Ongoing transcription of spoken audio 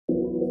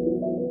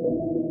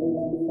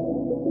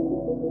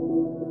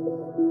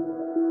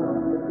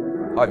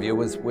Hi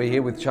viewers, we're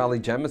here with Charlie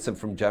Jamieson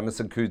from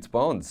Jamieson Coote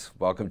Bonds.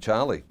 Welcome,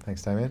 Charlie.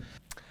 Thanks, Damien.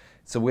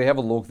 So we have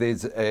a look,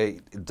 there's a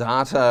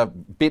data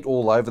bit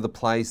all over the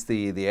place,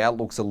 the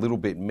outlook's a little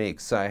bit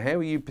mixed. So how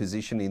are you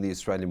positioning the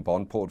Australian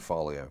bond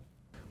portfolio?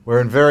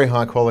 We're in very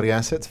high quality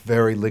assets,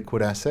 very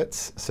liquid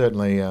assets.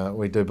 Certainly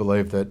we do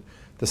believe that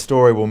the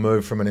story will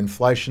move from an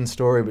inflation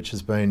story, which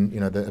has been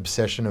the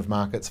obsession of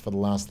markets for the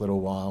last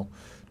little while,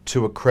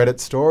 to a credit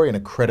story and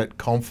a credit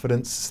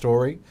confidence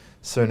story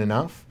soon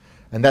enough.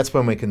 And that's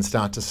when we can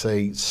start to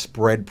see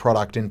spread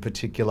product in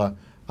particular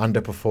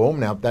underperform.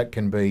 Now that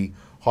can be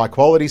high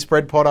quality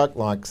spread product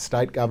like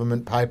state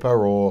government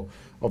paper, or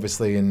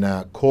obviously in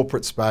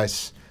corporate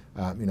space,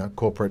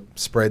 corporate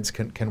spreads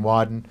can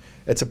widen.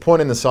 It's a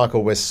point in the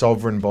cycle where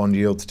sovereign bond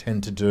yields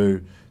tend to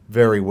do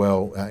very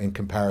well in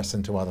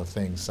comparison to other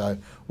things. So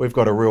we've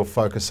got a real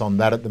focus on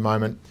that at the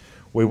moment.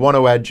 We want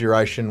to add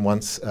duration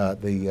once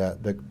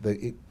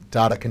the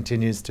data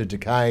continues to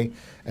decay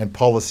and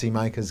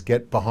policymakers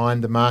get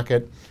behind the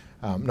market.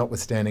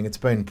 Notwithstanding, it's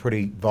been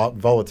pretty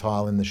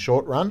volatile in the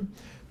short run,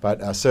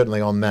 but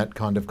certainly on that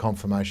kind of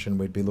confirmation,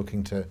 we'd be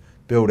looking to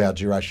build our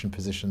duration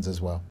positions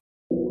as well.